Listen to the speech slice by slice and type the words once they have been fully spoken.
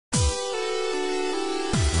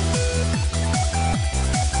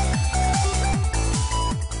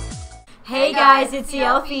Hey guys, it's the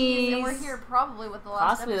Elfies. And we're here probably with the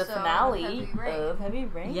last Possibly episode the finale of Heavy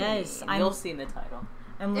Rain. Yes, you'll see in the title.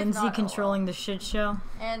 And Lindsay controlling the shit show.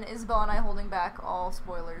 And Isabel and I holding back all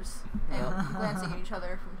spoilers and glancing at each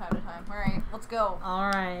other from time to time. Alright, let's go.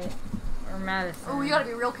 Alright. Or Madison. Oh, you gotta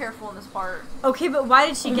be real careful in this part. Okay, but why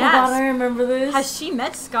did she gasp? God, I remember this. Has she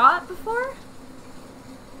met Scott before?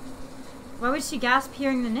 Why would she gasp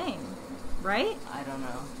hearing the name? Right? I don't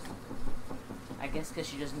know. I guess because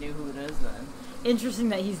she just knew who it is then. Interesting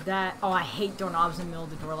that he's that. Oh, I hate doorknobs in the middle of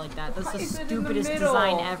the door like that. That's Why the is it in the stupidest middle?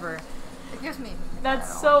 design ever. It gives me...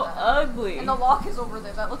 That's so ugly. And the lock is over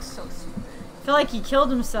there. That looks so stupid. I feel like he killed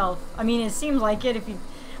himself. I mean, it seems like it if he...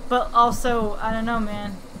 But also, I don't know,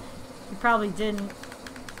 man. He probably didn't.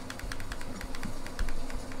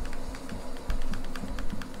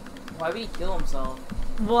 Why would he kill himself?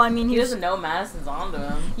 Well, I mean, he doesn't know Madison's onto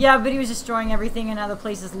him. Yeah, but he was destroying everything, and now the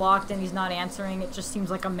place is locked, and he's not answering. It just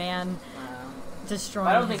seems like a man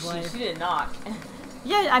destroying his life. I don't think she did knock.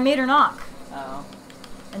 Yeah, I made her knock. Oh.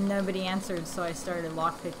 And nobody answered, so I started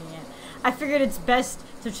lockpicking it. I figured it's best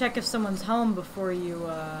to check if someone's home before you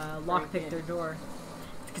lockpick their door.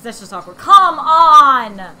 Because that's just awkward. Come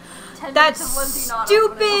on! That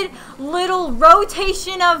stupid little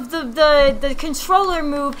rotation of the controller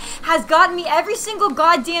move has gotten me every single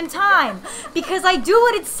goddamn time. Because I do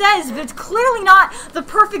what it says, but it's clearly not the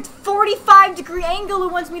perfect 45-degree angle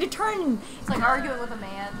it wants me to turn. It's like arguing with a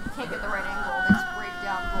man. You can't get the right angle. They just break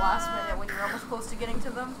down at the last minute when you're almost close to getting to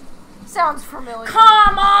them. Sounds familiar.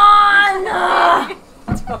 Come on!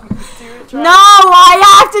 No, I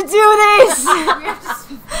have to do this!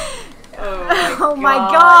 Oh my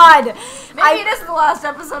god! Maybe it is the last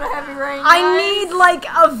episode of Heavy Rain, guys. I need like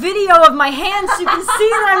a video of my hands so you can see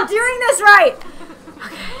that I'm doing this right!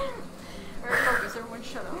 Okay. Alright, focus, everyone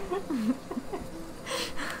shut up.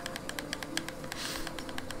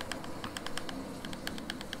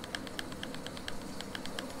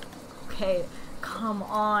 Okay, come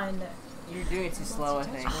on. You're doing it too slow, I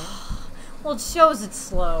think. Well, it shows it's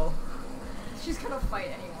slow. She's gonna fight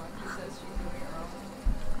anyone who says she's doing it wrong.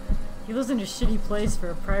 He lives in a shitty place for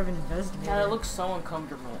a private investigator. God, it looks so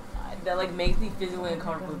uncomfortable. That like makes me physically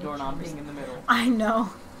uncomfortable with doorknob being in the middle. I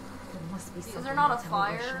know. Is there not a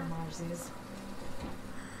fire?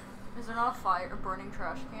 Is there not a fire? A burning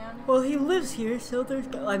trash can? Well, he lives here, so there's...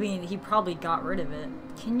 I mean, he probably got rid of it.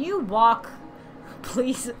 Can you walk...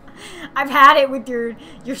 Please? I've had it with your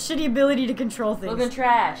shitty ability to control things. Look at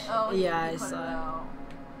trash. Oh, yeah, I saw it.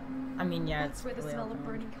 I mean, yeah, that's where the smell of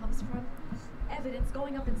burning comes from. Evidence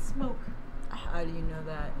going up in smoke. How do you know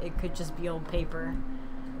that? It could just be old paper.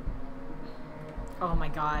 Oh my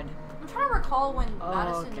god. I'm trying to recall when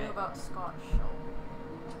Madison knew about Scott's show.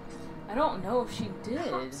 I don't know if she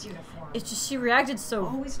did. It's just she reacted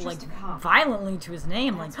so like violently to his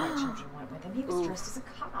name. That's like, why children went with him. He was dressed as a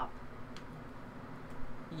cop.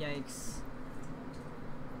 Yikes.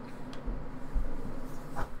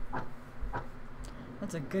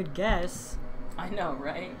 That's a good guess. I know,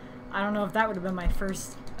 right? I don't know if that would have been my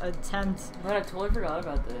first attempt. But I totally forgot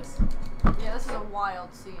about this. Yeah, this is a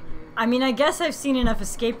wild scene, dude. I mean, I guess I've seen enough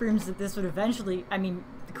escape rooms that this would eventually, I mean,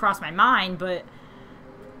 cross my mind, but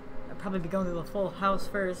I'd probably be going through the full house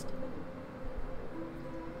first.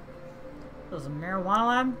 That was a marijuana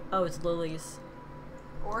lab? Oh, it's Lily's.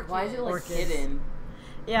 Orchid. Why is it like hidden?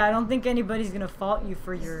 Yeah, I don't think anybody's gonna fault you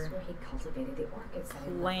for your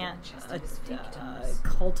plant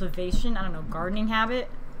cultivation. I don't know, gardening habit.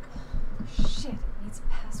 Shit, it needs a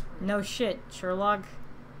password. No shit, Sherlock.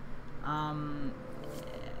 I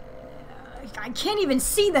can't even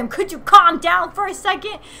see them. Could you calm down for a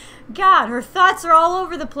second? God, her thoughts are all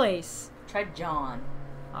over the place. Try John.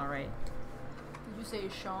 All right. Did you say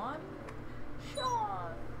Sean? Sean.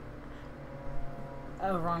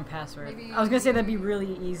 Oh, wrong password. Maybe I was gonna say that'd be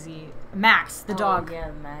really easy. Max, the dog.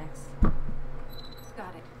 Yeah, Max.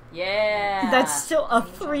 Got it. Yeah. That's still a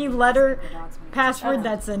 3-letter password.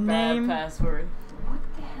 That's a name. Bad password. What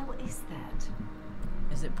the hell is that?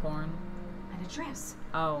 Is it porn? An address.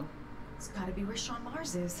 Oh. It's gotta be where Sean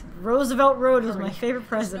Mars is. Roosevelt Road was my favorite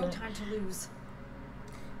president. There's no time to lose.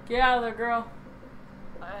 Get out of there, girl.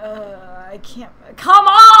 I can't. Come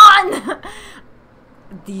on!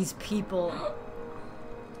 These people.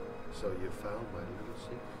 So you found my little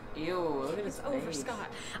secret? Ew, look at his It's over, face. Scott.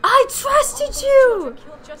 I trusted you!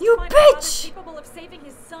 You bitch! Capable of saving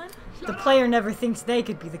his son? The player never thinks they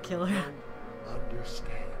could be the killer.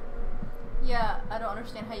 Understand. Yeah, I don't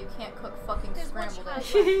understand how you can't cook fucking scrambled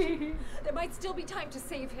eggs. There might still be time to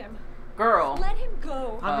save him. Girl. Let him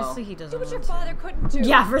go. Obviously he doesn't Do what your want to. father couldn't do.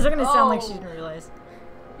 Yeah, for a second it sounded like she didn't realize.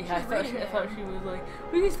 Yeah, I thought she was like,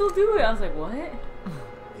 we can still do it. I was like, what?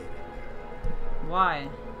 Why?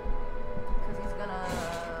 Because he's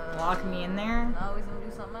gonna... Lock me in there? No, he's gonna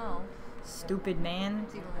do something else. Stupid man.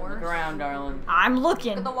 It's even worse. Look around, darling. I'm Look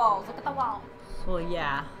looking. at the walls. Look at the walls. Well,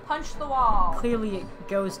 yeah. Punch the wall. Clearly it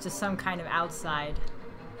goes to some kind of outside.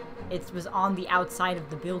 It was on the outside of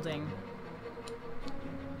the building.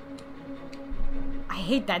 I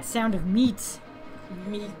hate that sound of meat.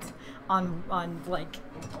 Meat. On like,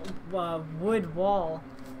 wood wall.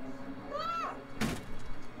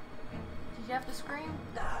 Did you have to scream?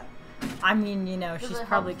 I mean, you know, Does she's it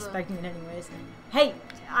probably help the- expecting it anyways. Hey,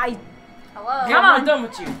 Hello? Yeah, I'm not done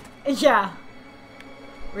with you. yeah.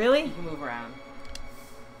 Really? You can move around.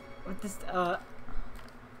 What this,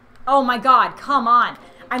 Oh my god, come on.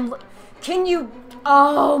 Can you...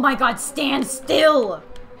 Oh my god, stand still!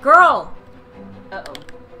 Girl! Uh-oh.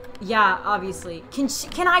 Yeah, obviously.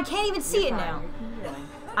 I can't even see it You're now. fine. You're fine.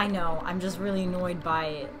 I know, I'm just really annoyed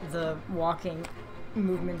by the walking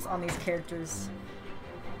movements on these characters.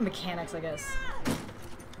 Mechanics, I guess.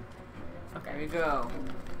 There you go.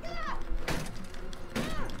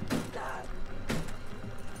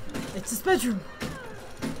 It's his bedroom.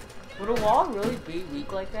 Would a wall really be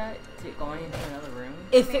weak like that? Going into another room?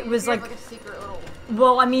 If it was You have, like... a secret little...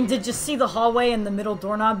 Well, I mean, did you see the hallway and the middle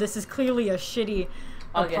doorknob? This is clearly a shitty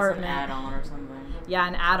I guess an apartment. add-on or something. Yeah,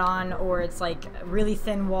 an add-on, or it's like really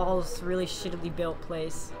thin walls, really shittily built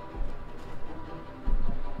place.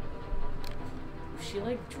 Was she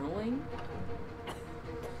like drooling?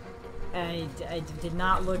 I did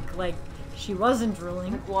not look like she wasn't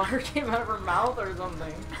drooling. Like water came out of her mouth or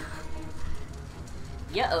something.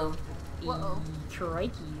 Yeah-oh. Uh-oh.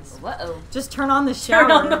 Crikey's. Uh-oh. Just turn on the shower.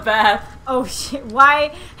 Turn on the bath. Oh shit,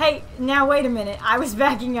 why? Hey, now wait a minute. I was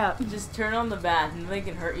backing up. Just turn on the bath and they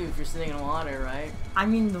can hurt you if you're sitting in water, right? I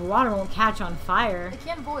mean, the water won't catch on fire. It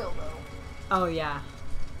can boil, though. Oh yeah.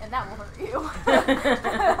 And that will hurt you.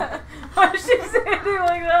 Why did she say anything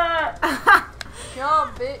like that?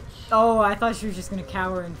 Jump, bitch. Oh, I thought she was just gonna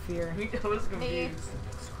cower in fear. I was confused.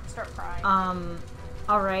 Start crying.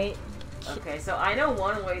 Alright. Okay, so I know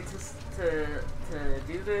one way to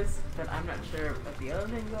do this, but I'm not sure what the other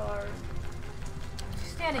things are.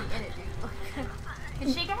 She's standing in it, dude.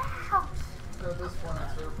 Can she get out? So this one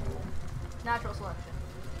is circle. Natural selection.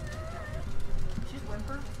 She's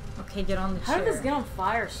whimper. Okay, get on the chair. How did this get on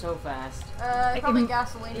fire so fast? Probably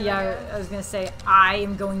gasoline. in Yeah, there. I was gonna say, I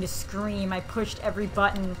am going to scream. I pushed every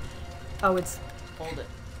button. Oh, it's... Hold it.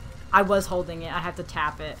 I was holding it. I have to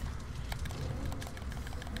tap it.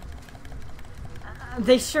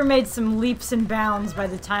 They sure made some leaps and bounds by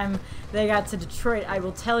the time they got to Detroit, I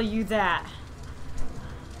will tell you that.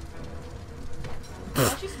 Why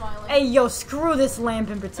is she smiling? Hey, yo, screw this lamp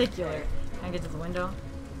in particular. Can I get to the window?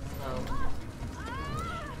 So,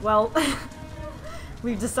 Well,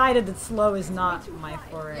 we've decided that slow is not my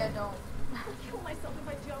foray. Yeah, don't. I'll kill myself if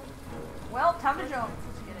I jump. Well, time to jump.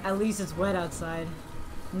 At least it's wet outside.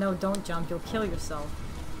 No, don't jump. You'll kill yourself.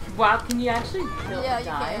 wow, can you actually kill Yeah, you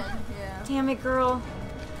die? can. Yeah. Damn it, girl.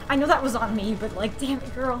 I know that was on me, but like, damn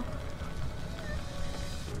it, girl.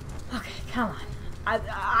 Okay, come on.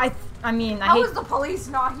 I mean, I How hate... is the police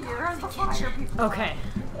not here? The fire people. Okay.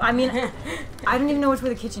 I mean, I don't even know which way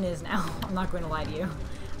the kitchen is now. I'm not going to lie to you.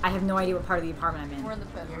 I have no idea what part of the apartment I'm in. We're in the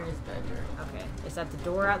bedroom. You're in his bedroom. Okay. Is that the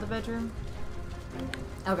door out the bedroom?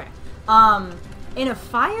 Okay. In a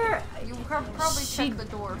fire... You probably She- check the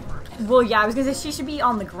door first. Well, yeah, I was gonna say she should be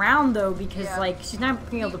on the ground, though, because, Yeah. like, she's not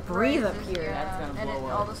being able to breathe up Raises, here. Yeah, That's gonna and blow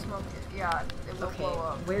all up. the smoke. Yeah, it will Okay, blow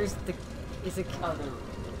up. where's the... Is it... Other.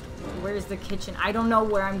 Where's the kitchen? I don't know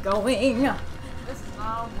where I'm going. This is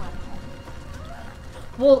not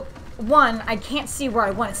Well, one, I can't see where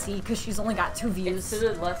I want to see, because she's only got two It's views. to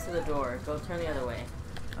the left of the door. Go turn the other way.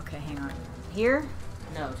 Okay, hang on. Here?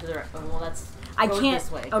 No, to the right. Oh, well, that's. I go can't.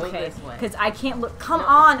 This way. Okay, Go this way. because I can't look. Come No.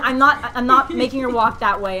 on! I'm not making her walk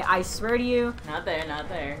that way. I swear to you. Not there. Not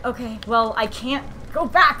there. Okay, well, I can't go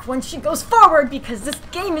back when she goes forward because this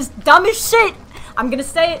game is dumb as shit. I'm gonna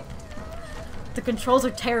say it. The controls are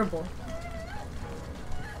terrible.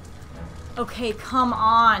 Okay, come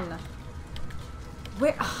on.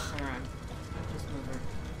 Where? Ugh. Turn around. Just move her.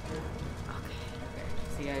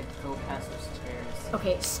 Okay. Okay. See, I go past those stairs.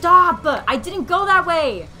 Okay, stop! I didn't go that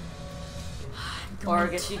way. I'm Or I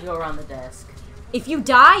going guess to- you go around the desk. If you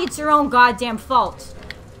die, it's your own goddamn fault.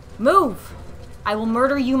 Move! I will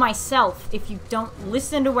murder you myself if you don't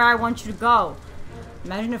listen to where I want you to go.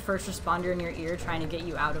 Imagine a first responder in your ear trying to get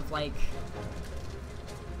you out of, like,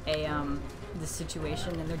 the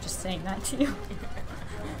situation, and they're just saying that to you.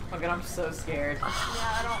 Oh god, I'm so scared. Yeah,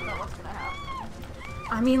 I don't know what's gonna happen.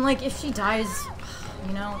 I mean, like, if she dies,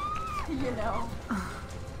 you know, You know.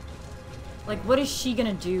 like, what is she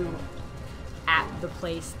gonna do? at the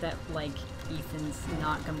place that, like, Ethan's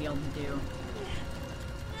not gonna be able to do.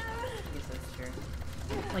 I guess that's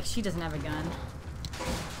true. Like, she doesn't have a gun.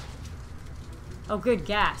 Oh, good,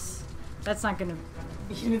 gas. That's not gonna...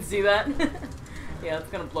 You didn't see that? Yeah, it's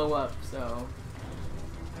gonna blow up, so...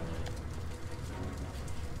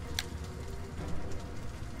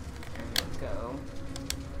 There we go.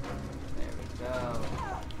 There we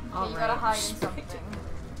go. Okay, you gotta hide in something.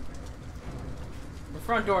 The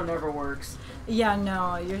front door never works. Yeah,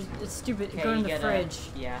 no, it's stupid. Okay, Go in you the gotta- fridge.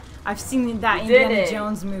 Yeah. I've seen that You did Indiana it.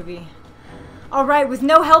 Jones movie. Alright, with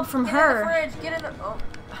no help from Get her. in the fridge. Get in the. Oh.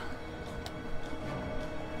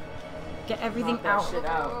 Get everything Knock that out. shit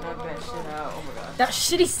out. Knock that shit out. Oh my gosh. That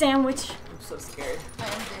shitty sandwich. I'm so scared. I am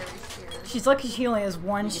very scared. She's lucky she only has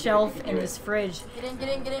one You can do it, shelf you can in do his it. fridge Get in, get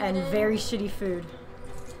in, get in, and get in. very shitty food.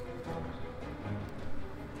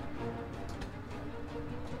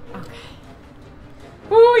 Okay.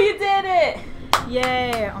 Ooh, you did it!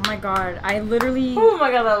 Yay! Oh my god. I literally... Oh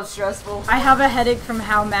my god, that was stressful. I have a headache from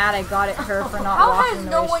how mad I got at her for not How walking has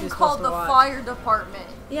the no way she one was called supposed the to walk. fire department?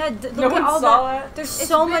 Yeah, No look one at all saw that. it? There's It's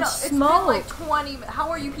so been- much It's been smoke. like 20. How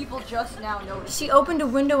are you people just now noticing? She opened a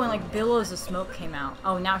window and like billows of smoke came out.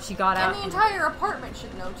 Oh, now she got And out. the entire apartment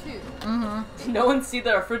should know too. Mm-hmm. Did no one see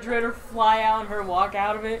the refrigerator fly out and her walk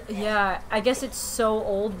out of it? Yeah, I guess it's so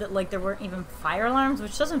old that like there weren't even fire alarms,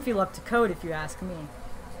 which doesn't feel up to code if you ask me.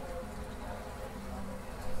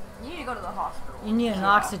 You need to go to the hospital. You need an Yeah.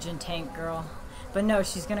 oxygen tank, girl. But no,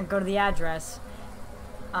 she's gonna go to the address.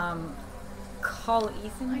 Call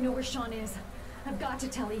Ethan. I know where Sean is. I've got to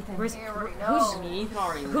tell Ethan. Where's He already who's knows. Ethan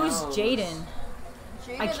already who's knows. Jaden?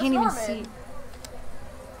 Jaden I is can't even Norman. see.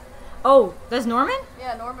 Oh, that's Norman?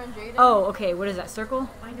 Yeah, Norman, Jaden. Oh, okay. What is that circle?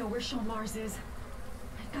 I know where Sean Mars is.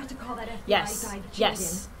 I've got to call that FBI Yes. guy, Jaden.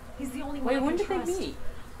 Yes. He's the only Wait, one I when can did trust. they meet?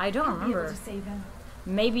 I don't I'll be able remember. to save him.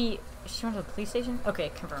 Maybe she went to the police station.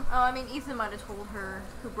 Okay, confirm. Oh, I mean, Ethan might have told her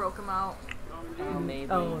who broke him out. Oh,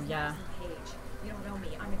 maybe. Oh yeah. Paige, you don't know me.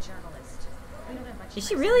 I'm a journalist. I don't have much Is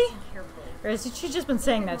she time, so really? listen carefully. Or has she just been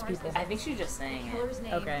saying that to people? I think she's just saying it. Killer's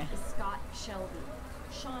name Okay. is Scott Shelby.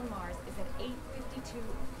 Sean Mars is at 852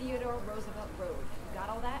 Theodore Roosevelt Road. You got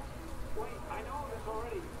all that?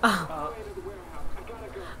 Oh.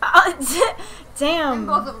 And Damn.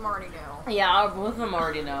 both of them already know. Yeah, both of them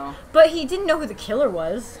already know. But he didn't know who the killer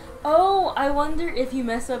was. Oh, I wonder if you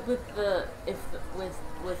mess up with with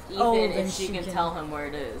Ethan, Oh, then if she can tell him where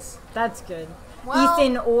it is. That's good. Well-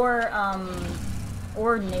 Ethan or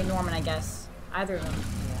Norman, I guess. Either of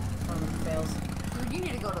them. Norman fails. Dude, you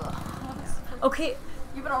need to go to the hospital. Okay,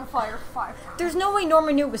 You've been on fire 5 times. there's no way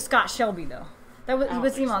Norman knew it was Scott Shelby though. That was I he don't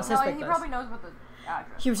was think the on so. No, suspect he list. probably knows what the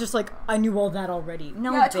address. He was just like, I knew all that already.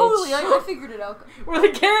 No, Yeah, bitch. totally. I figured it out. We're the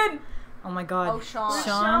kid. Oh my god. Oh, Sean.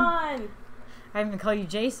 Sean? I haven't even called you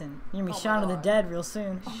Jason. You're gonna be Oh my Shaun of the God. Dead real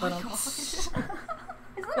soon. Oh But my God. Isn't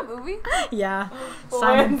that a movie? yeah.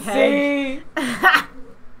 Simon Pegg. Lindsay.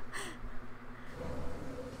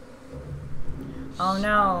 Oh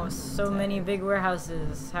no, so many big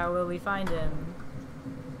warehouses. How will we find him?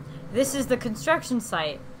 This is the construction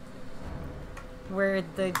site where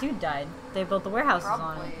the dude died. They built the warehouses on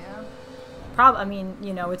Probably, it. yeah. I mean,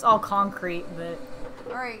 you know, it's all concrete, but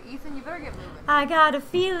Alright, Ethan, you better get moving. I got a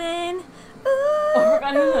feeling. Ooh. Oh, I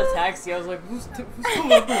forgot he was in a taxi. I was like, who's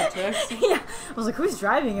coming up in a taxi? Yeah, I was like, who's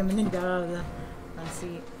driving him? And then he got out of the front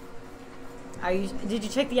seat. Did you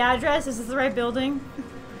check the address? Is this the right building?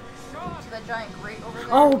 To that giant grate over there.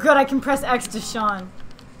 Oh, good. I can press X to Sean.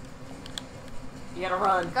 You gotta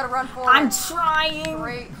run. Gotta run forward. I'm trying.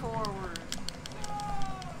 Straight forward.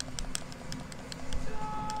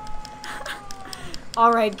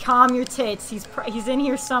 All right, calm your tits. He's in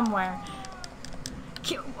here somewhere.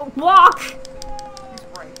 Walk. He's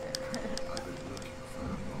right there. I've been looking for a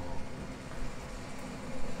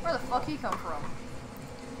Where the fuck he come from?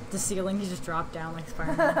 The ceiling. He just dropped down like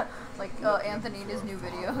Spider-Man. Like Anthony in his new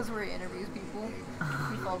videos where he interviews people.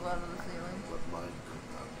 He falls out of the ceiling. what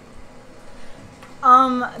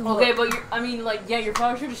mine Okay, but your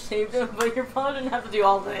father should have saved him, but your father didn't have to do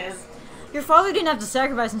all this. Your father didn't have to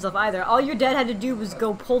sacrifice himself either. All your dad had to do was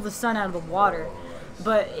go pull the sun out of the water.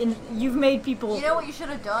 But you've made people. You know what you should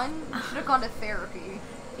have done? You should have gone to therapy.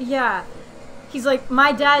 Yeah. He's like,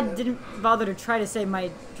 my dad didn't bother to try to save my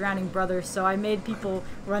drowning brother, so I made people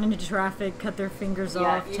run into traffic, cut their fingers Yeah,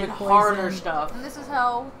 off, even take harder poison. stuff. And this is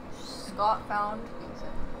how Scott found Ethan.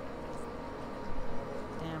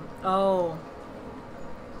 Damn. Oh.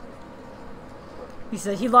 He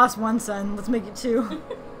said he lost one son. Let's make it two.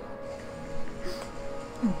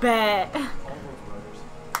 Bet. All those brothers.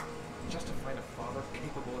 Just to find a father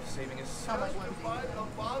capable of saving his son. Sound like Lindsay. a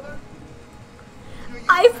father?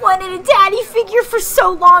 I've wanted a daddy figure for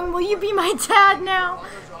so long. Will you be my dad now?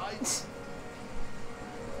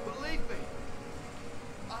 Believe me,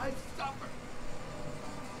 I've suffered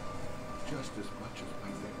just as much as my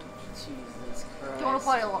victims. Jesus Christ. Do you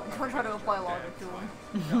want to try to apply logic to him?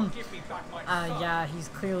 Yeah, he's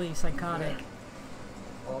clearly psychotic.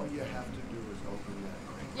 All you have to do is open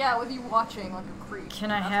that crate. Yeah, with you watching like a creep.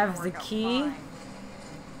 Can I That's have gonna the work out key fine.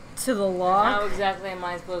 to the How lock? exactly am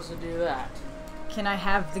I supposed to do that? Can I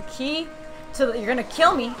have the key to the... You're gonna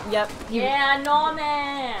kill me. Yep. Yeah,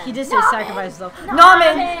 Norman! He did say Norman! sacrifice though.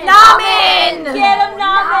 Norman! Norman! Norman! Get him,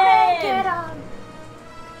 Norman! Get him!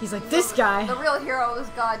 He's like, this guy. The real hero of this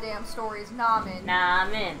goddamn story is Namen.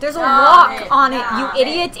 Norman. There's a Norman! lock on it, you Norman!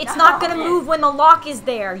 idiot. It's not gonna move when the lock is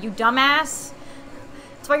there, you dumbass.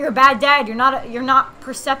 That's why you're a bad dad. You're not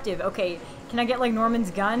perceptive. Okay, can I get like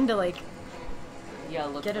Norman's gun to like... Yeah,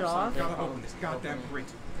 look Get for it off? something. Gotta open this goddamn crate.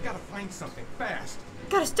 Gotta find something fast.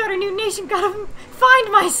 Gotta start a new nation, gotta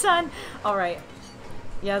find my son! Alright.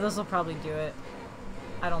 Yeah, this will probably do it.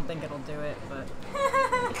 I don't think it'll do it, but...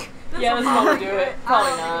 Yeah, let's probably do it. I Probably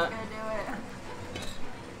don't not. think it's gonna do it.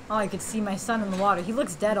 Oh, I could see my son in the water. He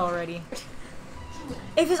looks dead already.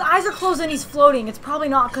 If his eyes are closed and he's floating, it's probably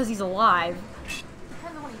not because he's alive.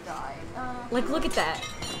 Depends on when he died. Like, look at that.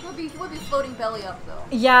 He would be floating belly up though.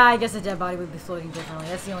 Yeah, I guess a dead body would be floating differently.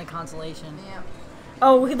 That's the only consolation. Yeah.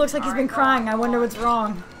 Oh, he looks like he's Alright, been crying. I wonder what's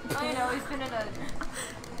wrong. I know, he's been in a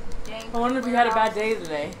dank I wonder if you had a bad day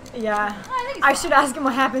today. Yeah. I think he's I fine. should ask him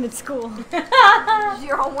what happened at school. Did you do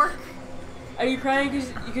your homework? Are you crying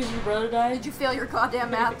because your brother died? Did you fail your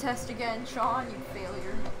goddamn math test again, Sean? You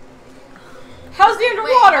failure. How's he Wait,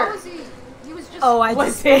 underwater? how was he? He was just. Oh, I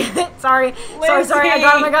Was just... he? sorry. Sorry. I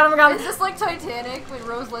got him. Is this like Titanic when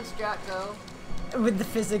Rose lets Jack go? With the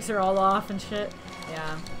physics are all off and shit.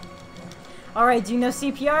 Yeah. Alright, do you know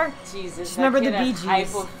CPR? Jesus, Just that remember kid the has Bee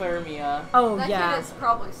Gees. hypothermia. Oh, That yeah. kid is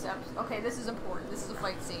probably sepsis. Okay, this is important. This is a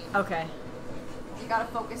fight scene. Okay. You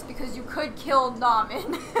gotta focus because you could kill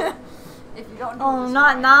Namen if you don't. Do Oh, this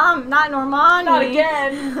not right. not Normani. Not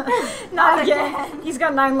again. Not Not again. again. He's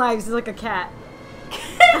got 9 lives. He's like a cat.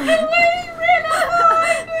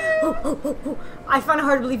 I find it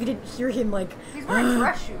hard to believe you didn't hear him like. He's wearing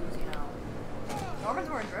dress shoes, you know. Norman's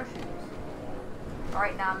wearing dress shoes. All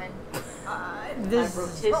right, Namen. This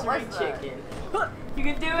Rotisserie What was that? chicken. You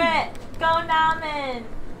can do it. Go, Norman.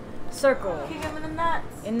 circle Kick him in the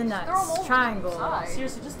nuts. in the Throw him nuts. over Triangle. to the side.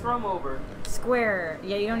 Seriously, just throw him over. Square.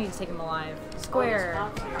 Yeah, you don't need to take him alive. Square. Oh,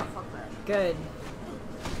 fuck that. Good.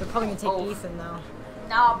 They're probably gonna take Oh. Ethan though.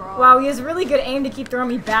 Nah, bro. Wow, he has a really good aim to keep throwing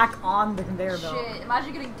me back on the conveyor belt. Shit,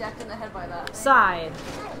 imagine getting decked in the head by that. Side.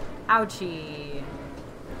 Ouchie.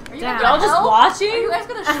 Are you Down. guys Y'all gonna just help? watching? Are you guys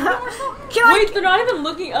gonna shoot him or something? Can I? Wait, they're not even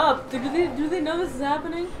looking up. Do they know this is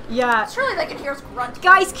happening? Yeah. Surely they can hear us grunting.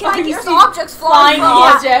 Guys, can I Okay, get There's see objects Flying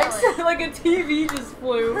flying. objects. Like a TV just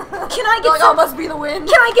flew. Can I Like, get oh, some? must be the wind.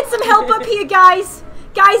 Can I get some help up here, guys?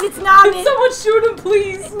 Guys, it's Can Namen. someone shoot him,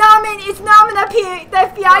 please? Namen, it's Namen up here. The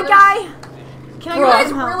FBI guy. Can I You get guys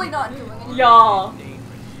some help? really not doing anything. Y'all.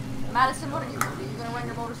 Madison, what are you gonna do? You gonna run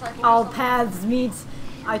your motorcycle? or All something? paths meet.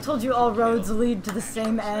 I told you all roads lead to the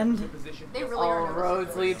same end. They really are All nervous.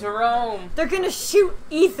 roads lead to Rome. They're gonna shoot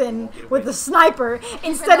Ethan with the sniper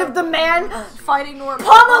instead of the man Fighting Norman.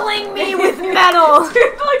 pummeling me with metal.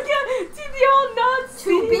 Dude, y'all nuts.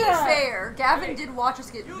 To be fair, Gavin did watch us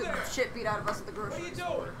get the shit beat out of us at the grocery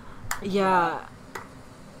store. Yeah.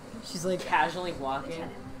 She's like, Casually walking.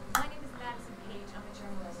 My name is Madison Page. I'm a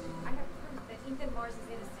journalist. I have proof that Ethan Mars is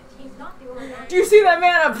innocent. He's not the ordinary. Do you see that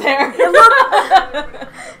man up there?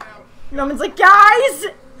 Norman's like, guys,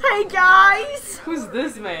 hey guys. Who's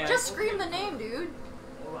this man? Just scream the name, dude.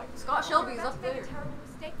 Scott Shelby's That's up been a there. terrible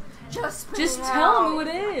mistake, Lieutenant. Just spit Just it tell out. him who it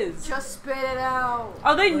is. Just spit it out.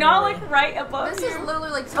 Are they not like right above This is you?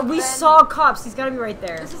 literally like some We Ben- saw cops. He's gotta be right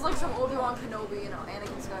there. This is like some Obi-Wan Kenobi, you know,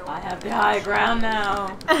 Anakin Skywalker. I have the high ground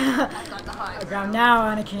now. I got the high Ground now,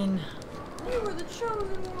 Anakin. You were the chosen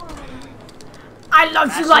one. I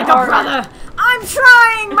loved you Smash like him a harder. brother. I'm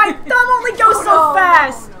trying. My thumb only goes Oh, so no,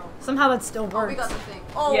 fast. no, no. Somehow that still Oh, we works. got the thing.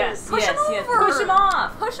 Oh, Yes, push yes, him yes. over. Push him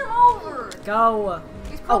off. Push him over. Go.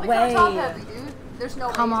 He's probably Away. kind of top heavy, dude. There's no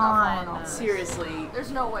Come way he's not on. falling off. Seriously.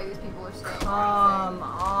 There's no way these people are staying. Come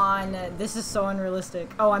on. This is so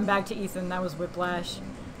unrealistic. Oh, I'm back to Ethan. That was Whiplash.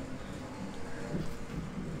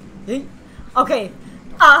 Hey. Okay.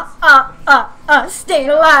 Staying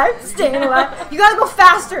alive. Staying alive. You gotta go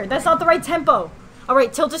faster. That's not the right tempo.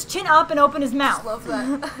 Alright, tilt his chin up and open his Just mouth. love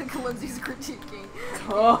that. Lindsay's critiquing.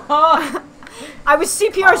 Oh. I was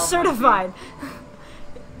CPR certified.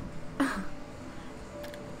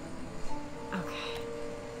 Okay.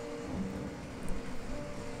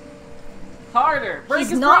 Harder. Break He's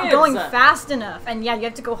his not ribs. going fast enough, and yeah, you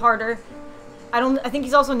have to go harder. I think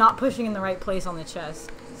he's also not pushing in the right place on the chest.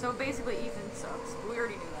 So basically, Ethan sucks. We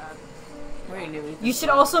already knew that. We already knew Ethan You should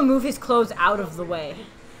sucked. also move his clothes out of the way.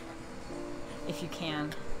 If you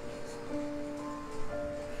can.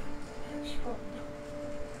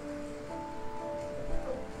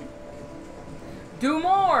 Do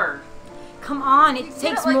more. Come on, You it did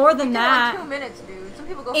takes like- more you than did that. Like 2 minutes, dude. Some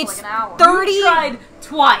people go It's for like an hour. 30 You tried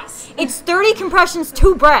twice. It's 30 compressions,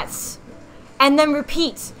 2 breaths. And then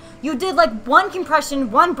repeat. You did like 1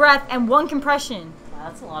 compression, 1 breath, and 1 compression. Wow,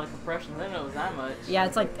 that's a lot of compression. I didn't know it was that much. Yeah,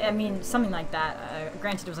 it's like, I mean, something like that.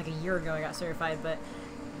 Granted, it was like a year ago I got certified, but...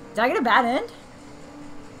 Did I get a bad end?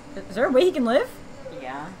 Is there a way he can live?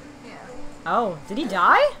 Yeah. Yeah. Oh, did he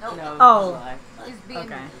die? Nope. No. Oh. July. He's being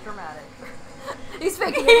Okay. dramatic. He's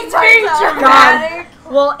faking He's it. being God.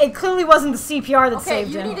 Well, it clearly wasn't the CPR that Okay,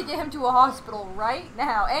 saved you him. need to get him to a hospital right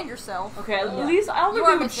now, and yourself. Okay, at Yeah. least I don't You think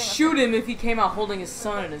are we would missing a shoot him if he came out holding his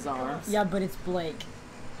son in his arms. Yeah, but it's Blake.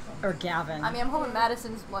 Or Gavin. I mean, I'm hoping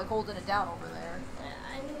Madison's like holding it down over there.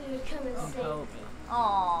 I need you to come and save hope. me.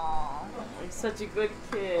 Aww. He's such a good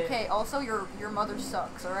kid. Okay. Also, your mother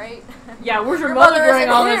sucks. All right. Yeah, where's your mother during isn't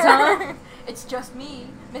all this here. time? It's just me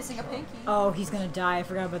missing a pinky. Oh, he's gonna die. I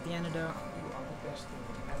forgot about the antidote. You are the best thing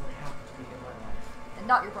that ever happened to me in my life. And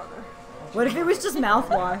not your brother. What if it was just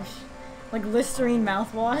mouthwash? Like Listerine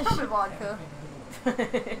mouthwash? Probably vodka.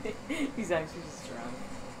 He's actually just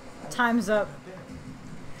drunk. Time's up.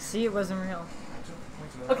 See, it wasn't real.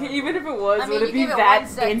 Okay, even if it was, I mean, would it you be gave it that 1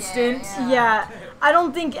 second, instant? Yeah, I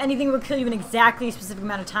don't think anything will kill you in exactly a specific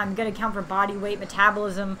amount of time. You gotta account for body weight,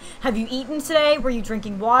 metabolism. Have you eaten today? Were you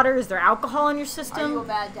drinking water? Is there alcohol in your Are system? you a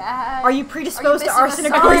bad dad? Are you predisposed to missing a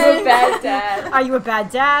arsenic son? Are you a poisoning? bad dad? Are you a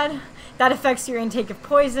bad dad? That affects your intake of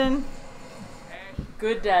poison.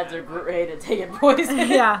 Good dads are great at taking poison.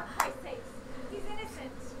 Yeah. He's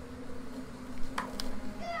innocent.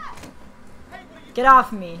 Get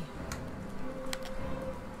off me.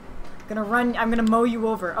 I'm gonna mow you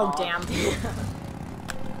over. Oh, damn.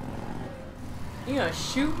 You gonna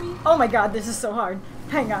shoot me? Oh my god, this is so hard.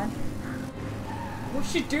 Hang on.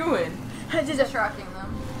 What's she doing? distracting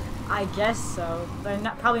them? I guess so. They're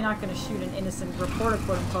probably not gonna shoot an innocent reporter,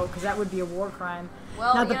 quote unquote, because that would be a war crime.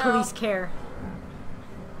 Well, Not the you know, police care.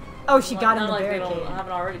 Oh, she got in Not the like they barricade.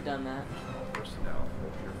 haven't already done that. Personnel,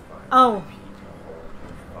 hold your fire. Oh. Repeat,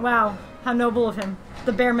 hold your Wow, how noble of him.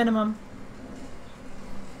 The bare minimum.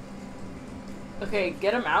 Okay,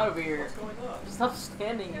 get him out of here. Stop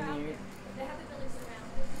standing in here. They have the building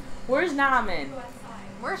surrounded. Where's Naaman? Go outside.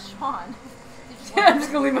 Where's Sean? I'm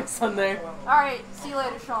just gonna leave my son there. Alright, see you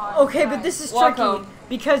later, Sean. Okay, Bye. but this is Walk tricky. home.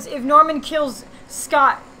 Because if Norman kills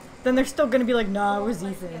Scott, then they're still gonna be like, nah, it was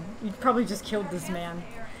Ethan. You probably just killed this man.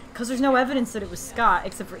 Because there's no evidence that it was Scott,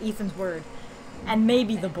 except for Ethan's word. And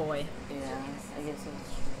maybe the boy. Yeah, I guess so.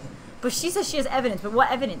 But she says she has evidence, but what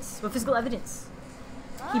evidence? What physical evidence?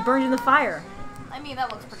 He burned in the fire. I mean,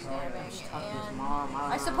 that looks pretty damning. Talk to his And mom.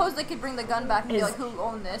 I suppose they could bring the gun back and be Is- like, who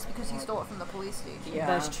owned this? Because he stole it from the police station. Yeah.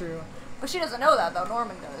 That's true. But she doesn't know that, though.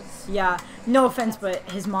 Norman does. Yeah, no offense, but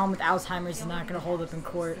his mom with Alzheimer's is not gonna hold up in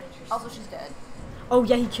court. Also, she's dead. Oh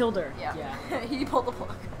yeah, he killed her. Yeah. Yeah. He pulled the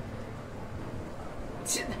plug.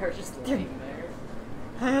 They're just laying there.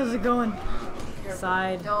 How's it going?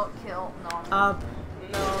 Side. Don't kill Norman. Up.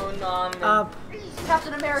 No, Naaman. Up.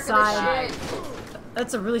 Captain America, Side. this shit.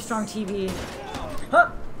 That's a really strong TV. Huh.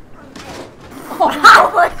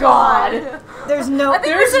 Oh my god. There's no. I think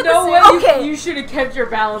There's we said the no way same- Okay. you should have kept your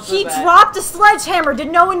balance He with that. dropped a sledgehammer.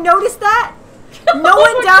 Did no one notice that? No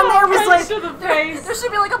one down there was Punch to like, the face. There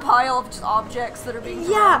should be like a pile of just objects that are being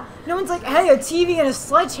thrown. yeah. No one's like, hey, a TV and a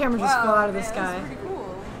sledgehammer just Wow, fell out of man, the that's sky. pretty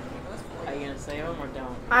cool. Are you gonna save him or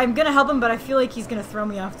don't? I'm gonna help him, but I feel like he's gonna throw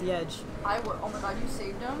me off the edge. I would. Oh my god, you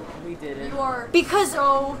saved him. We did it. You are Because-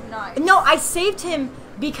 so nice. No, I saved him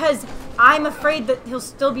because I'm afraid that he'll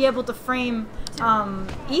still be able to frame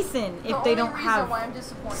Ethan if they don't The only reason have why I'm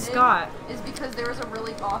disappointed Scott. is because there is a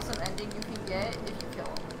really awesome ending you can get if you kill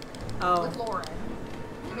him. Oh, With Lauren.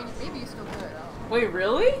 I mean, maybe you still could. I don't know. Wait,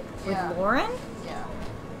 really? with Yeah. Lauren? Yeah.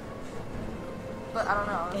 But I don't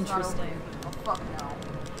know. It's Interesting. Not open. Oh fuck no.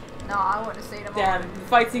 No, I wouldn't have stayed him. Damn, the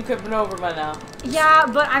fight scene could have been over by now. Yeah,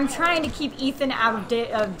 but I'm trying to keep Ethan out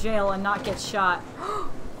of jail and not get shot.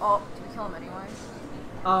 Oh, did we kill him anyway?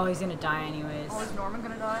 Oh, he's gonna die anyways. Oh, is Norman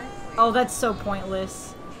gonna die? Wait. Oh, that's so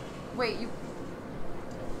pointless. Wait, you.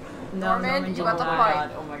 No, Norman, Norman you didn't got the Oh my die. fight.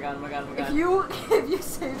 god, oh my god, oh my god, oh my god. If you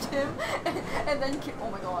saved him and then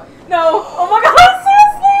oh my god. No! Oh my god, I'm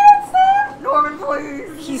so scared! Norman,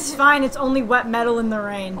 please. He's fine. It's only wet metal in the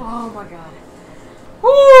rain. Oh my god.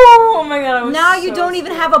 Woo! Oh my god, I was Now you so don't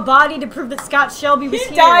even scared. have a body to prove that Scott Shelby was He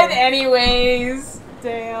here. died anyways.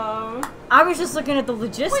 Damn. I was just looking at the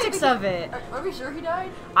logistics of it. Are we sure he died?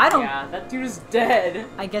 I don't. Yeah, that dude is dead.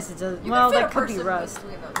 I guess it does. You Well, can fit that a could be person rust.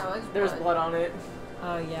 between them. No, it's There's blood on it.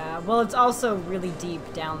 Oh yeah. Well, it's also really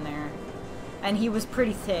deep down there, and he was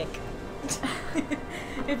pretty thick.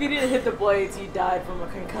 If he didn't hit the blades, he died from a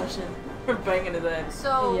concussion from banging his head.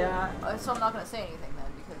 So, Yeah. So I'm not gonna say anything then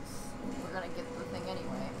because we're gonna get the thing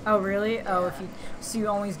anyway. Oh really? Oh, if Yeah. you. So you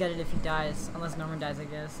always get it if he dies, unless Norman dies, I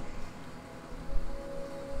guess.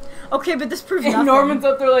 Okay, but this proves And nothing. Norman's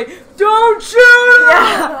up there like, don't shoot!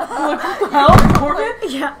 Yeah. I'm like, what the hell, Norman?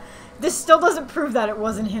 Yeah. This still doesn't prove that it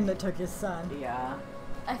wasn't him that took his son. Yeah,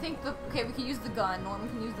 I think okay, we can use the gun. Norman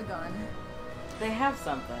can use the gun. they have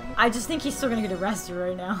something. I just think he's still gonna get arrested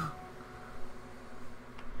right now.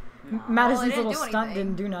 No. Madison's didn't little do stunt anything.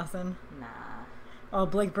 didn't do nothing. Nah. Oh,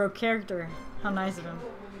 Blake broke character. How nice of him.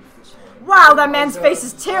 Wow, that man's face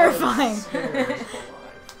is terrifying.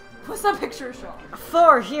 What's that picture, Sean?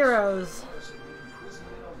 4 heroes.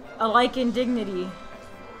 Alike in dignity.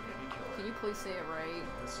 Can you please say it right?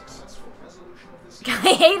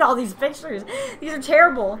 I hate all these pictures. These are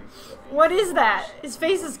terrible. What is that? His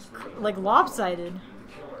face is like lopsided.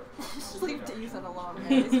 Just leave Ethan alone, man.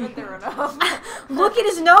 He's been there enough. Look at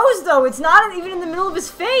his nose though. It's not even in the middle of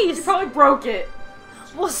his face. He probably broke it.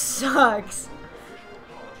 Well, sucks.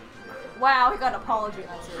 Wow, he got an apology.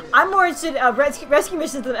 That's it. I'm more interested in rescue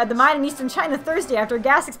missions at the mine in eastern China Thursday after a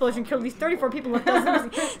gas explosion killed at least 34 people left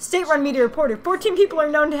dozens missing. State-run media reported 14 people are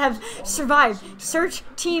known to have survived. Search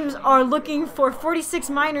teams are looking for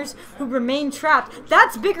 46 miners who remain trapped.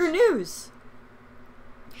 That's bigger news.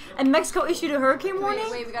 And Mexico issued a hurricane warning?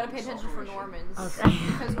 Wait, we gotta pay attention for Norman's. Okay.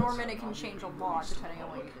 Because Norman, it can change a lot depending on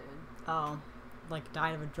what you did. Oh, like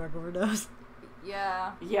died of a drug overdose.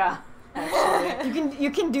 Yeah. Yeah, actually. You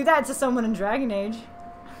can do that to someone in Dragon Age.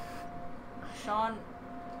 Sean.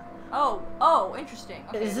 Oh, interesting.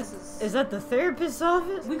 Okay, Is that the therapist's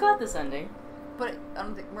office? We got this ending. But I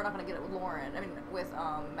don't think we're not gonna get it with Lauren. I mean, with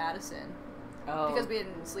Madison, Oh, because we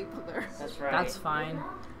didn't sleep with her. that's right. That's fine.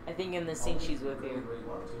 I think in this scene she's with you.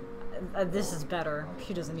 This is better.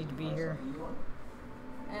 She doesn't need to be here.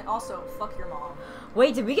 And also, fuck your mom.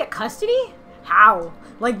 Wait, did we get custody? How?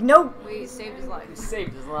 Like, no. We saved his life. You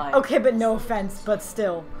saved his life. Okay, but no offense, but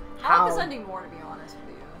still. I How? like this ending more, to be honest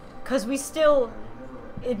with you. Because we still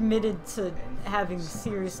admitted to having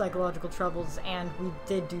serious psychological troubles, and we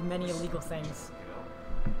did do many illegal things.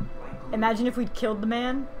 Imagine if we'd killed the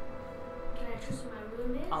man. Can I choose what my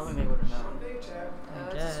room is? I don't think they would have known. It's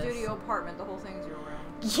a guess. studio apartment. The whole thing's your room.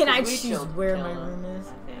 Can I We choose killed- where killed my him, room is?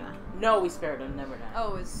 I think. No, we spared him. Never mind.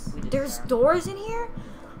 Oh, is We did There's spare him. doors in here?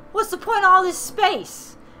 What's the point of all this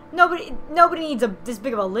space? Nobody needs this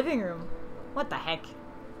big of a living room. What the heck?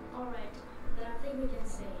 Alright, then I think we can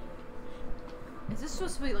say. is this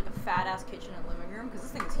supposed to be like a fat ass kitchen and living room? Because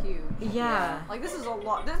this thing is huge. Yeah. Like this is a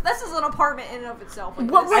lot. This is an apartment in and of itself. Like,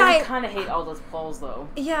 What this- would I I- kind of hate all those balls though.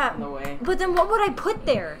 Yeah. In the way. But then what would I put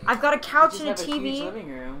there? I've got a couch Just and a have a huge TV. living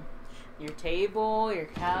room. Your table, your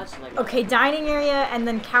couch, like. Okay, dining area and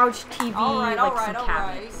then couch, TV, Alright, like alright, some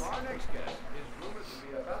cabinets. alright. Our next guest is rumored to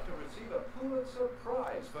be about to receive a Pulitzer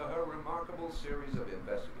Prize for her remarkable series of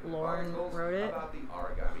investigative Lauren articles wrote it. about the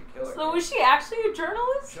origami killer. So was she actually a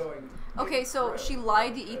journalist? Showing Okay, so she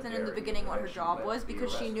lied to Ethan in the beginning what her job was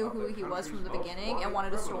because she knew who he was from the beginning and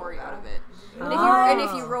wanted a story out of it. And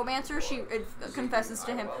if you romance her, she confesses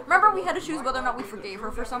to him. Remember, we had to choose whether or not we forgave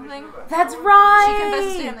her for something. That's right. She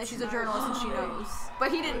confesses to him that she's a journalist and she knows,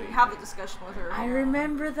 but he didn't have the discussion with her. I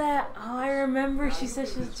remember that. Oh, I remember. She said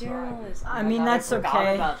she was a journalist. I mean, God, that's I forgot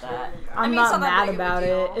okay. About that. I'm mean, it's not not that mad big of a about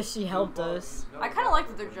deal. it if she helped us. I kind of like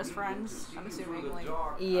that they're just friends. I'm assuming. Like,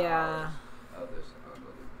 Yeah. of this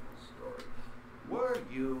unbelievable story. Were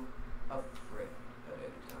you afraid at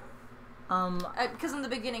any time? because in the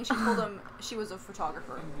beginning she told him she was a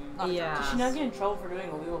photographer. Not a Yeah. journalist. Did she not get in trouble for doing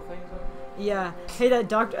illegal things? Yeah. Hey, that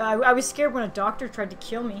doctor. I was scared when a doctor tried to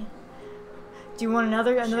kill me. Do you want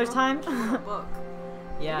another time? A book.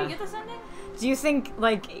 Did Yeah. you get this ending? Do you think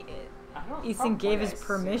like I don't Ethan gave his yes.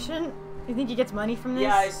 permission? You think he gets money from this?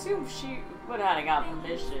 Yeah, I assume she would have got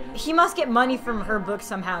permission. He must get money from her book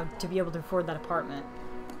somehow to be able to afford that apartment.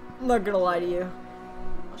 I'm not gonna lie to you.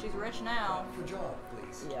 Well, she's rich now. For John,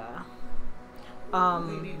 please. Yeah.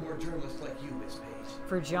 We need more journalists like you, Miss Page.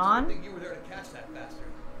 For I John? think you were there to catch that bastard.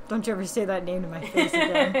 Don't you ever say that name to my face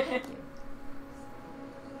again.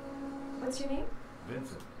 What's your name?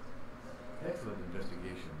 Vincent. Excellent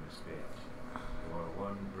investigation, Miss Page. You are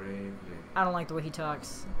one brave lady. I don't like the way he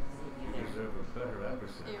talks. You deserve a better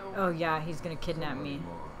adversary. Ew. Oh yeah, he's gonna kidnap me.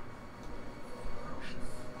 More.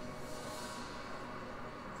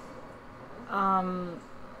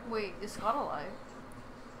 Wait, is Scott alive?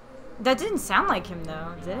 That didn't sound like him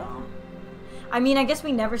though, did it? I mean, I guess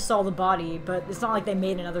we never saw the body, but it's not like they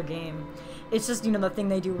made another game. It's just, you know, the thing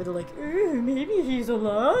they do where they're like, maybe he's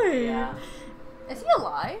alive. Yeah. Is he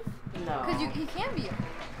alive? No. Because he can be.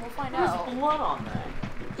 We'll find There's out. blood on that.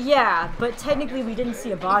 Yeah, but technically we didn't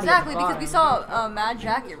see a body. Exactly, at the because we bottom. saw Mad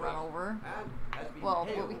Jacket run over. And has been Well,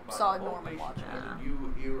 hailed we by saw the whole Norman nation watch it. as a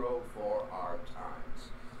new hero for our times.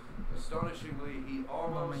 Astonishingly, he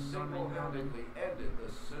almost Norman. single-handedly ended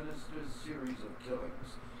the sinister series of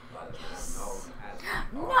killings by the man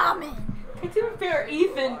known as Norman! To be fair,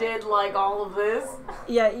 Ethan did like all of this.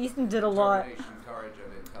 Yeah, Ethan did a lot. Determination, courage,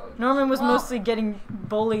 and intelligence. Norman was Well- mostly getting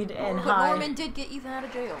bullied and But high. Norman did get Ethan out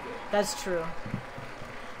of jail. That's true.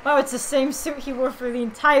 Wow, it's the same suit he wore for the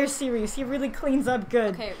entire series. He really cleans up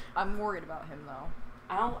good. Okay, I'm worried about him though.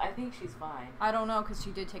 I think she's fine. I don't know, because she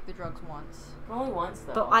did take the drugs once. Only once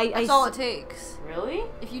though. But I That's all it takes. Really?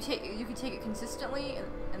 If you can take it consistently,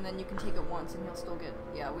 and then you can take it once, and he'll still get.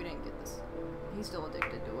 Yeah, we didn't get this. He's still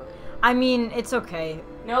addicted to it. I mean, it's okay.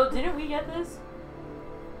 No, didn't we get this?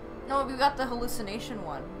 No, we got the hallucination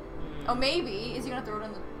one. Oh, maybe is he gonna throw it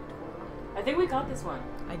in the? I think we got this one.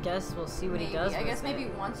 I guess we'll see what Maybe. he does. I with guess it. maybe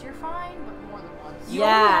once you're fine, but more than once. You Yeah.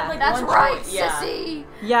 only had, like, That's one right, choice. Yeah. sissy.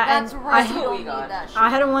 Yeah, That's and right. I- You don't We need got- that shit. I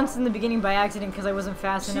had it once in the beginning by accident because I wasn't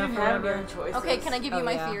fast She enough. didn't Or have whatever. any choices. Okay, can I give you Oh,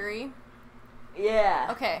 my yeah. theory? Yeah.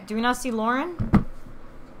 Okay, Do we not see Lauren?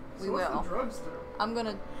 we So what's will. the drugs through? I'm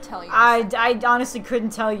gonna tell you. in a I second. honestly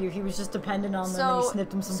couldn't tell you. He was just dependent on them and he So-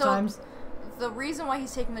 snipped him so- sometimes. The reason why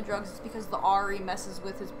he's taking the drugs is because the Ari messes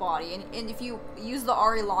with his body, and if you use the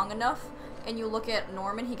Ari long enough, and you look at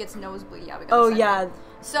Norman, he gets nosebleed. Yeah, we got. Oh a second. yeah,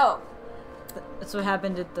 So, that's what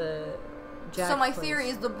happened at the Jack so my place. theory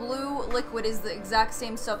is the blue liquid is the exact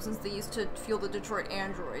same substance they used to fuel the Detroit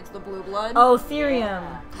androids, the blue blood. Oh,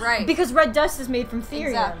 Therium. right. Because red dust is made from Therium.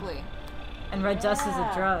 exactly. And red dust is a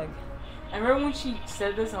Yeah. drug. I remember when she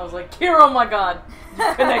said this, I was like, Kira, oh my god,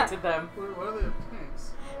 you connected them. What are the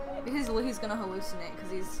tanks? He's gonna hallucinate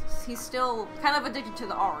because he's still kind of addicted to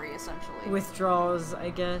the Ari essentially. Withdrawals, I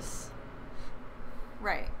guess.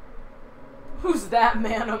 right. Who's that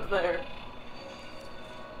man up there?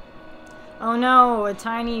 Oh no, a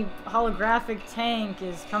tiny holographic tank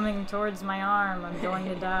is coming towards my arm. I'm going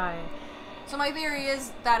to die. So my theory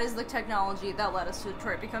is that is the technology that led us to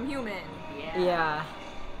Detroit become human. Yeah.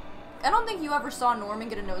 I don't think you ever saw Norman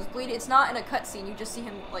get a nosebleed. It's not in a cutscene. You just see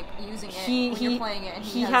him like using it when you're playing it. And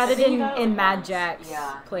he has, had it He in, got it in like Mad once. Jack's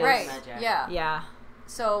Yeah. place. right. Mad Jack. Yeah. Yeah.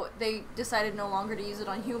 So they decided no longer to use it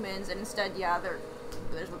on humans, and instead,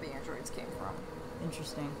 there's where the androids came from.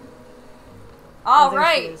 Interesting. All Oh, there she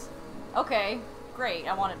right. is. Okay. Great.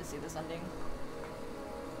 I wanted to see this ending.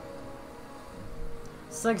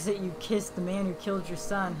 Sucks that you kissed the man who killed your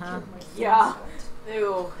son, huh? Yeah.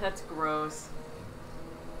 Ew, that's gross.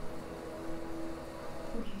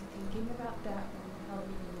 Were you thinking about that when you held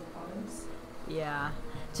me in your arms? Yeah.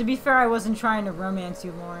 To be fair, I wasn't trying to romance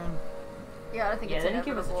you, Lauren. Yeah, I think Yeah, it's they didn't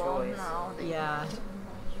give us a inevitable. choice. No. Yeah. I don't know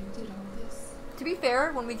why you did all this. To be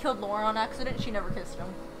fair, when we killed Lauren on accident, she never kissed him.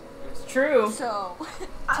 It's true. So.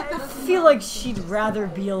 I feel like she'd rather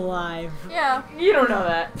be alive. yeah. You don't know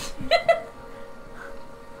that.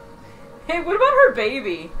 Hey, what about her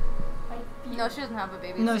baby? I feel No, she doesn't have a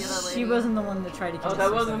baby. No, it's the other she lady. wasn't the one that tried to kill Oh,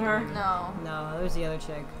 that wasn't her? No, No, that was the other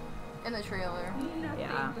chick. in the trailer. nothing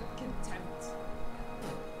Yeah. but contempt.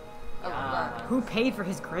 Oh, that- Who paid for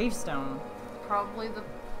his gravestone? probably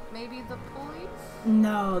maybe the police.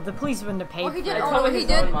 No, the police wouldn't have paid Well, he for did it. Probably own. He his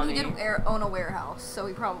did. own money. He did own a warehouse, so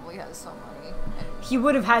he probably has some money. He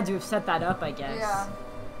would have had to have set that up, I guess. Yeah.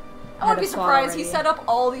 I Had wouldn't be a plot surprised. He already. set up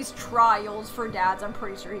all these trials for dads. I'm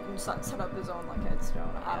pretty sure he can set up his own like headstone.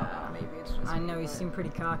 I don't know. Maybe it's just. I know, he but- seemed pretty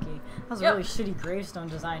cocky. That was a Yep. really shitty gravestone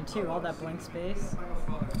design, too. All that blank space.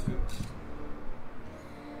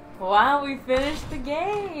 Wow, we finished the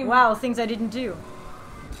game. Wow, things I didn't do.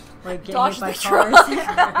 Like getting Dodge hit by the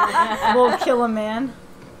cars. We'll kill a man.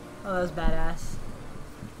 Oh, that was badass.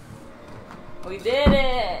 We did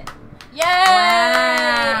it. Yay!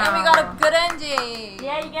 And we got a good ending.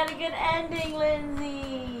 Yeah, you got a good ending,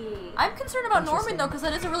 Lindsay. I'm concerned about Norman Interesting. though, because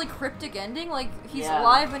that is a really cryptic ending. Like he's Yeah.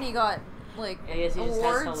 alive and he got like I guess he just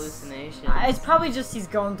awards. has hallucinations. It's probably just he's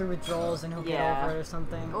going through withdrawals and he'll Yeah. get over it or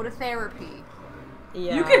something. Go to therapy.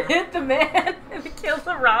 Yeah. You can hit the man and kill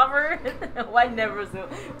the robber. Why never so?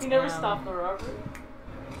 We never Yeah. stopped the robber.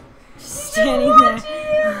 Standing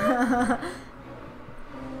there.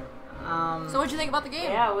 So what'd you think about the game?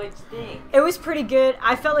 Yeah, what'd you think? It was pretty good.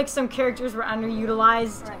 I felt like some characters were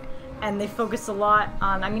underutilized, Right. and they focused a lot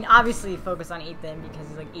on. I mean, obviously, focus on Ethan because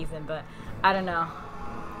he's like Ethan, but I don't know.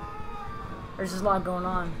 There's just a lot going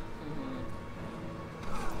on.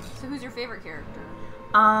 So who's your favorite character?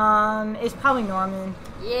 It's probably Norman.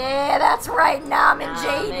 Yeah, that's right, Norman Norman.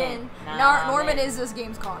 Jaden. Norman. Norman is this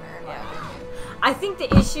game's Connor, in my opinion. I think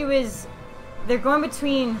the issue is they're going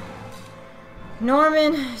between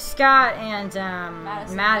Norman, Scott, and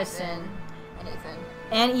Madison.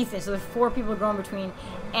 And Ethan. So there's 4 people going between,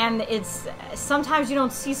 and it's sometimes you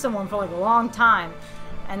don't see someone for like a long time,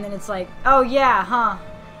 and then it's like, oh yeah, huh?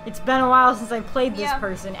 It's been a while since I played this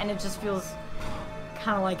person, and it just feels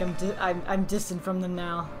kind of like I'm distant from them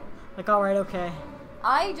now. Like, all right, okay.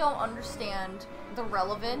 I don't understand the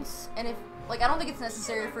relevance, and if I don't think it's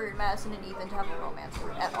necessary for Madison and Ethan to have a romance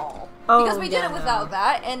at all, because we did it without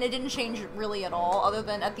that, and it didn't change really at all. Other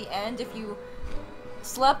than at the end, if you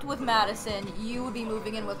slept with Madison, you would be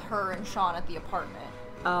moving in with her and Sean at the apartment.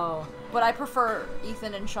 Oh. But I prefer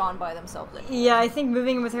Ethan and Sean by themselves. Yeah, I think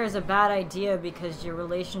moving in with her is a bad idea because your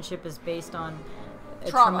relationship is based on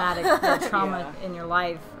traumatic trauma in your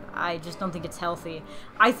life. I just don't think it's healthy.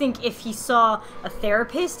 I think if he saw a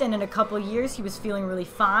therapist and in a couple of years he was feeling really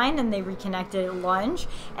fine and they reconnected at lunch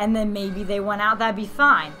and then maybe they went out, that'd be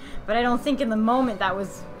fine. But I don't think in the moment that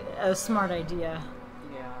was a smart idea.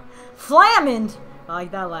 Yeah. Flamand! I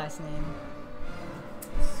like that last name.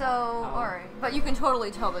 So, alright. But you can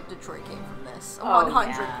totally tell that Detroit came from this.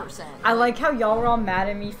 100%. I like how y'all were all mad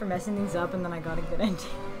at me for messing things up and then I got a good ending.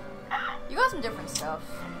 You got some different stuff.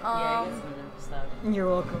 Yeah, I got some different stuff. You're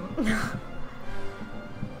welcome.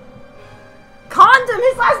 Condom!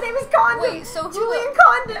 His last name is Condom! Wait, so Julian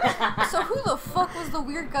Condom! So who the fuck was the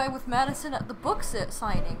weird guy with Madison at the book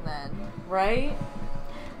signing then? Right?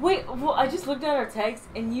 Wait, well, I just looked at our text,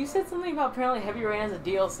 and you said something about apparently Heavy Rain as a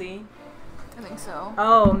DLC. I think so.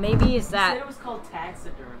 Oh, maybe it's You that. said it was called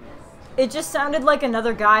Taxidermist. It just sounded like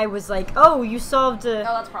another guy was like, oh, you solved a...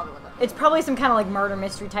 Oh, that's probably what that It's probably some kind of like murder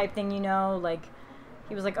mystery type thing, you know? Like,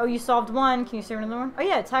 he was like, oh, you solved one, can you save another one? Oh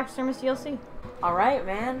yeah, Taxidermist DLC. Alright,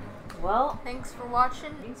 man. Well, Thanks for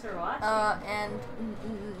watching. thanks for watching. And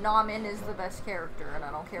Namen is the best character, and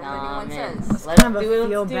I don't care what anyone Namen. says. Let's kind of a do it.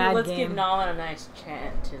 feel-bad Let's game. give Namen a nice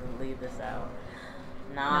chant to leave this out.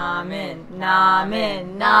 Namen,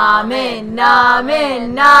 Namen, Namen, Namen,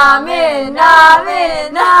 Namen, Namen,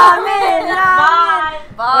 Namen, Namen. Bye.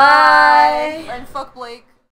 Bye. And fuck Blake.